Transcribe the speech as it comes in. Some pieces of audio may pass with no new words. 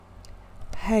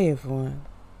Hey everyone,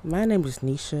 my name is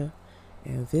Nisha,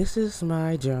 and this is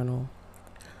my journal.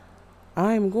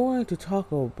 I'm going to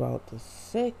talk about the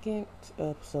second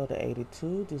episode of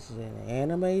 82. This is an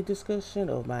anime discussion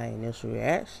of my initial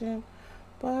reaction.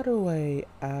 By the way,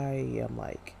 I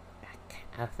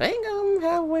think I'm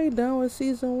halfway done with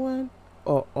season one,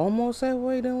 or almost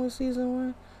halfway done with season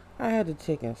one. I had to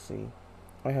check and see.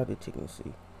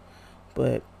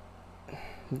 But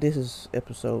this is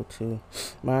episode two.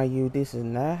 Mind you, this is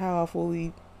not how I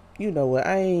fully. You know what?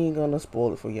 I ain't gonna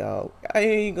spoil it for y'all. I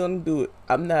ain't gonna do it.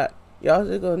 I'm not. Y'all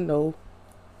just gonna know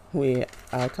when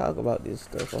I talk about this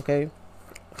stuff, okay?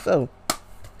 So,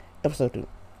 episode two.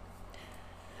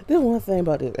 There's one thing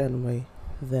about this anime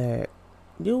that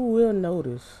you will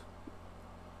notice.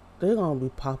 They're gonna be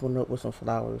popping up with some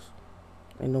flowers.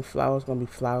 And them flowers gonna be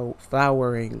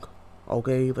flowering,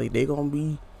 okay? Like, they're gonna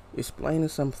be explaining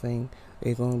something.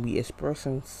 They're gonna be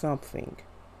expressing something.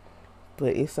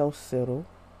 But it's so subtle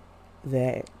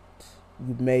that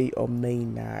you may or may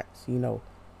not,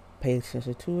 pay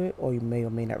attention to it, or you may or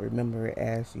may not remember it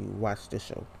as you watch the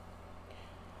show.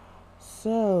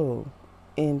 So,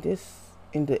 in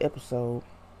the episode,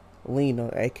 Lena,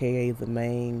 aka the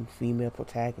main female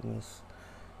protagonist,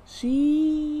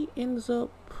 she ends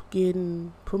up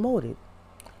getting promoted.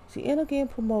 She ended up getting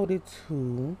promoted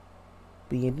to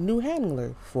being the new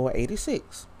handler for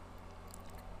 86.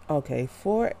 Okay,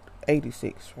 for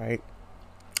 86, right?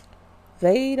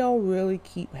 They don't really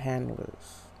keep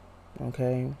handlers.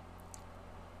 Okay?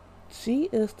 She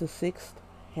is the sixth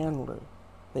handler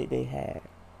that they had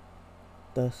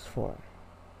thus far.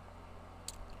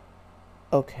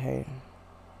 Okay.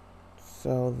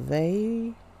 So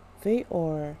they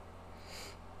are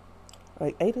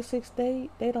like 86, they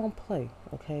don't play,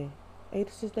 okay?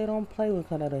 86, they don't play when it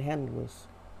comes to the handlers.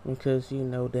 Because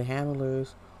the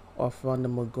handlers are from the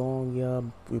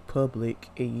Magonia Republic,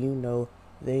 and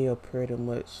they are pretty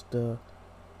much the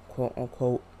quote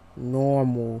unquote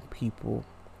normal people.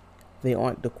 They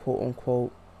aren't the quote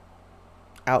unquote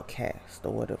outcast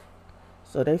or whatever.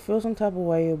 So they feel some type of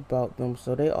way about them.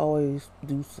 So they always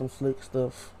do some slick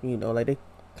stuff. Like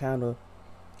kind of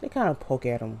they kind of poke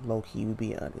at them low key. To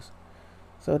be honest.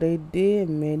 So they did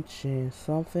mention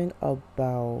something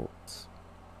about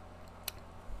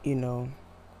the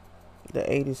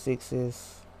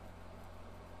 86s.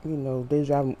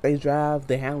 They drive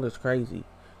the handlers crazy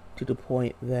to the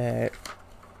point that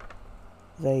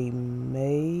they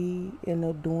may end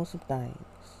up doing some things.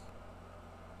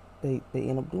 They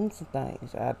end up doing some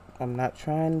things. I'm not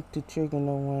trying to trigger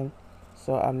no one,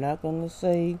 so I'm not gonna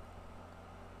say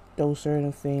those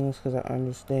certain things because I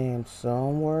understand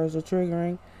some words are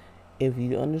triggering. If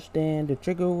you understand the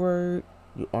trigger word,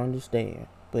 you understand.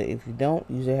 But if you don't,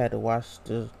 you just have to watch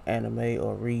the anime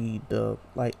or read the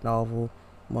light novel,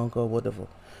 manga, whatever.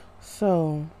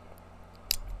 So,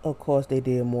 of course, they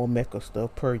did more mecha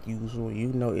stuff per usual.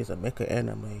 It's a mecha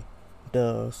anime.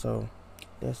 Duh. So,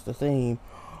 that's the theme.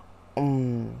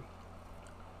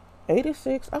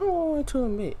 86, I'm going to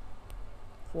admit,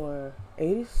 for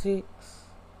 86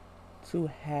 to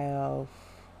have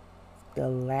the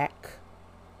lack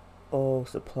of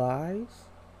supplies,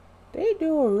 they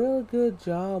do a really good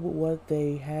job with what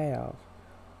they have.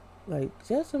 Like,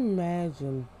 just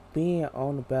imagine being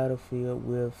on the battlefield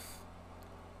with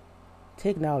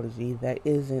technology that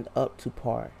isn't up to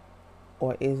par,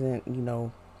 or it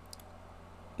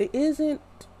isn't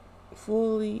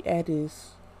fully at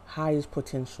its highest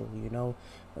potential.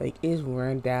 Like, it's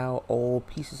run down, old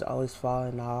pieces always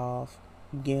falling off,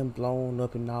 getting blown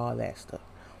up and all that stuff.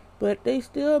 But they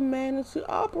still manage to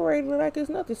operate it like it's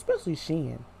nothing, especially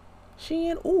Shin.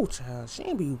 Ooh child,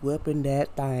 Shin be whipping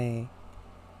that thing.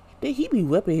 He be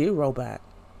whipping his robot.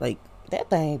 Like, that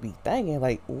thing be thinking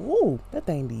like, ooh, that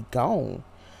thing be gone.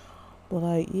 But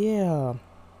like, yeah,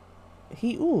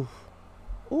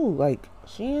 like,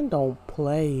 Shin don't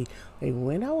play. Like,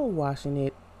 when I was watching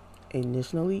it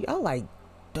initially, I like,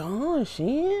 darn,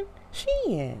 Shin,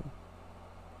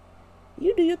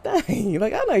 you do your thing.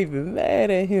 Like, I'm not even mad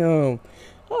at him.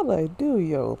 I'm like, do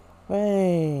your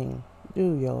thing.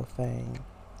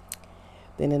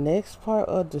 Then the next part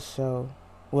of the show,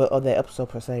 well, of the episode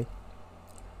per se,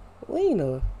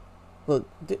 Lena. Look,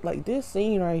 like, this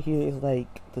scene right here is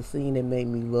like the scene that made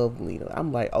me love Lena.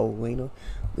 I'm like, oh, Lena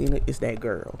is that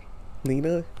girl.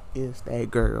 Lena is that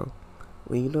girl.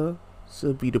 Lena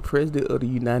should be the president of the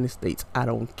United States. I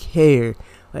don't care.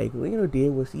 Like, Lena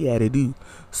did what she had to do.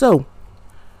 So,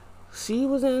 she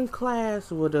was in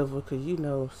class or whatever, because,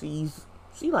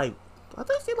 she like, I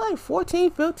think she like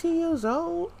 14, 15 years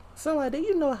old. Something like that.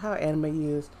 You know how anime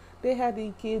is. They had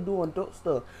these kids doing dope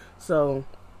stuff. So,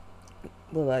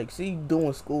 But like, she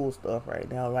doing school stuff right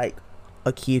now, like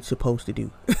a kid's supposed to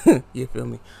do. You feel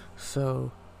me?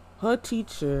 So, her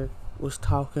teacher was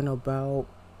talking about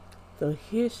the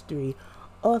history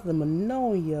of the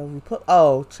Manonia Republic.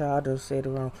 Oh, child, I said it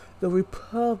wrong. The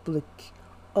Republic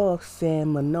of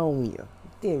San Manonia.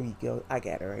 There we go. I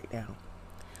got it right now.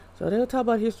 So they'll talk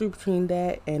about history between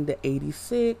that and the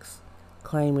 86,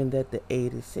 claiming that the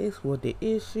 86 was the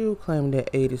issue, claiming that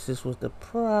 86 was the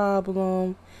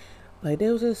problem. Like,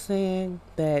 they was just saying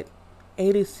that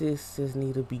 86 just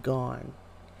need to be gone.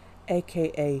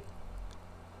 AKA,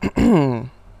 I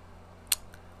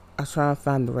try to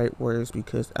find the right words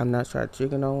because I'm not trying to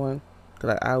trigger no one. Cause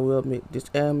like, I will admit, this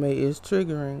anime is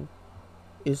triggering.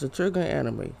 It's a triggering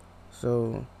anime.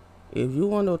 So, if you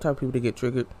want those type of people to get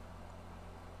triggered,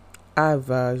 I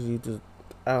advise you to,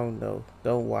 I don't know,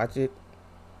 don't watch it.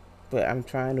 But I'm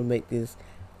trying to make this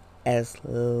as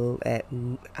little at.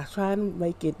 I try to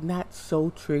make it not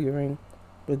so triggering.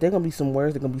 But there gonna be some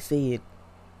words that gonna be said.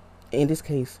 In this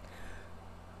case,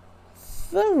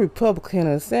 the Republican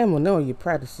of San Manonia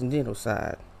practicing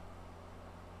genocide.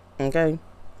 Okay?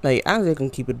 Like, I'm just gonna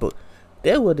keep it, but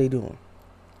that's what they doing.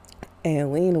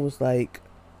 And Lena was like,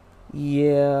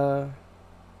 yeah,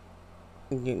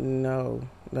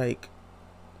 like,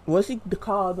 what she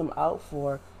called them out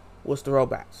for was the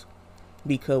robots.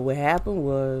 Because what happened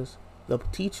was, the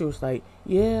teacher was like,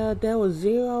 yeah, there was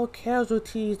 0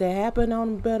 casualties that happened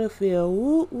on the battlefield.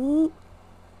 Whoop, whoop.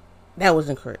 That was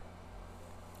incorrect.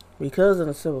 Because of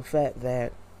the simple fact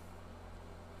that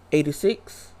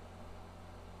 86,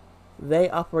 they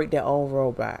operate their own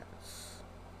robots.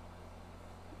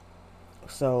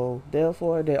 So,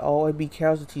 therefore, there always be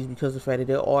casualties because of the fact that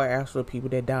there are actual people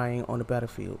that dying on the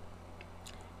battlefield.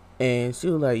 And she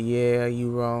was like, yeah,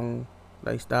 you wrong.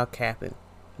 Like, stop capping.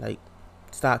 Like,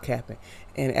 stop capping.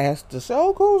 And as the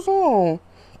show goes on,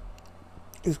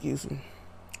 as the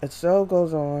show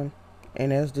goes on,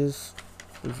 and as this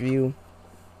review,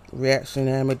 reaction,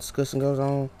 anime discussion goes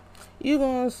on, you're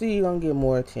gonna get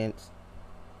more intense.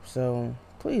 So,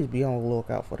 please be on the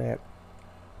lookout for that.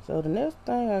 So, the next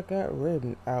thing I got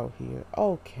written out here,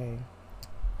 okay.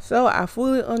 So, I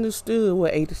fully understood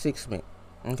what 86 meant.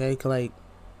 Okay, cause like,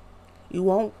 you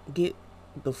won't get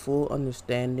the full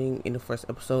understanding in the first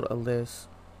episode unless,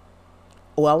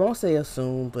 well, I won't say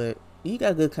assume, but you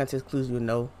got good context clues, you'll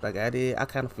know. Like I did, I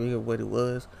kind of figured what it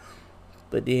was,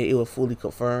 but then it was fully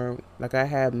confirmed. Like, I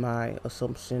had my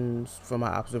assumptions from my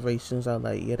observations. I was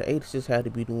like, yeah, the 86 had to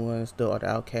be the ones that are the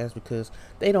outcasts because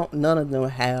none of them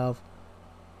have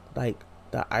like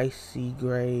the icy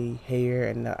gray hair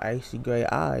and the icy gray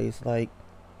eyes like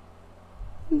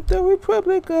the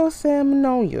Republic of San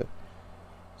Manonia.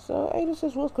 So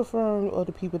 86 was confirmed of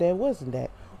the people that wasn't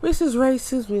that. Which is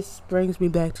racist, which brings me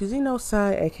back to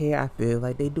genocide, aka I feel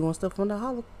like they doing stuff on the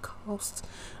Holocaust.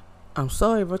 I'm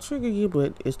sorry if I trigger you,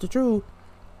 but it's the truth.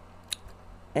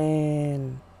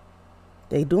 And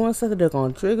they doing something that's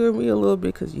gonna trigger me a little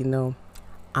bit because,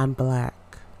 I'm black.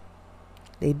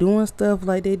 They doing stuff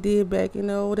like they did back,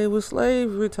 they were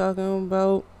slavery, talking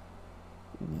about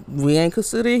we ain't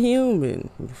considered human.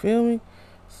 You feel me?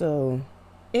 So,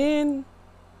 in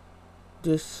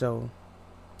this show,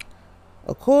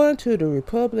 according to the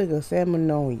Republic of San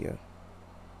Manonia,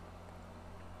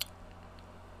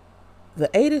 the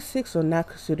 86 are not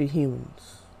considered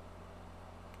humans.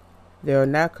 They are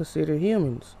not considered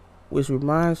humans, which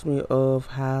reminds me of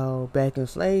how back in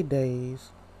slave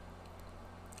days,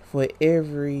 for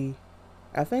every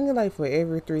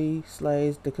 3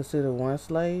 slaves, they consider 1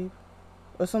 slave,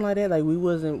 or something like that. Like, we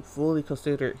wasn't fully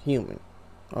considered human,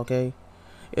 okay?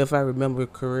 If I remember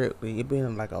correctly, it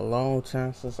been like a long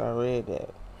time since I read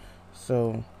that.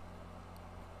 So,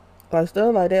 like,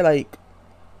 stuff like that, like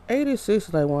 86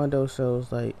 is like one of those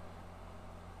shows, like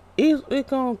it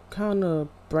gonna kind of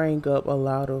bring up a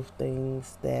lot of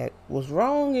things that was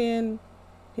wrong in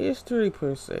history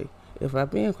per se, if I'm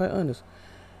being quite honest.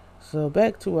 So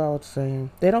back to what I was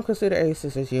saying, they don't consider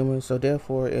 86 as humans, so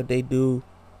therefore if they do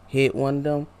hit one of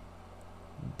them,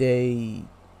 they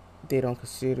don't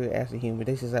consider it as a human.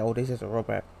 They just like, oh, this is a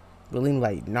robot. But I'm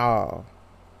like, nah,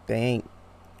 they ain't.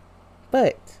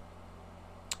 But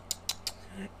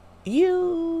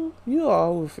you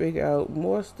all will figure out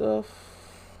more stuff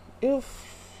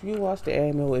if you watch the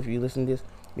anime or if you listen to this,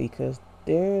 because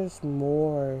there's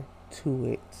more to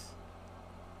it.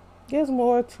 There's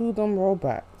more to them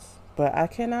robots. But I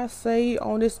cannot say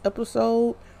on this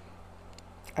episode.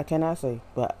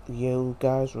 But you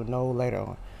guys will know later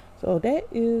on. So that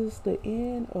is the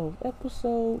end of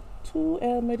episode 2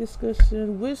 anime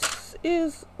discussion, which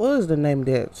is, what is the name of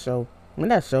that show?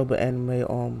 not show, but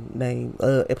anime name,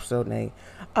 episode name.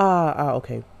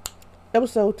 Okay.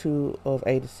 Episode 2 of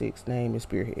 86 name is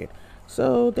Spearhead.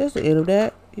 So that's the end of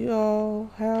that. Y'all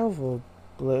have a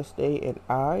blessed day, and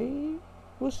I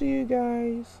will see you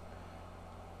guys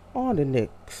on the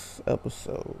next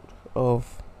episode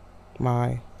of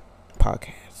my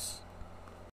podcast.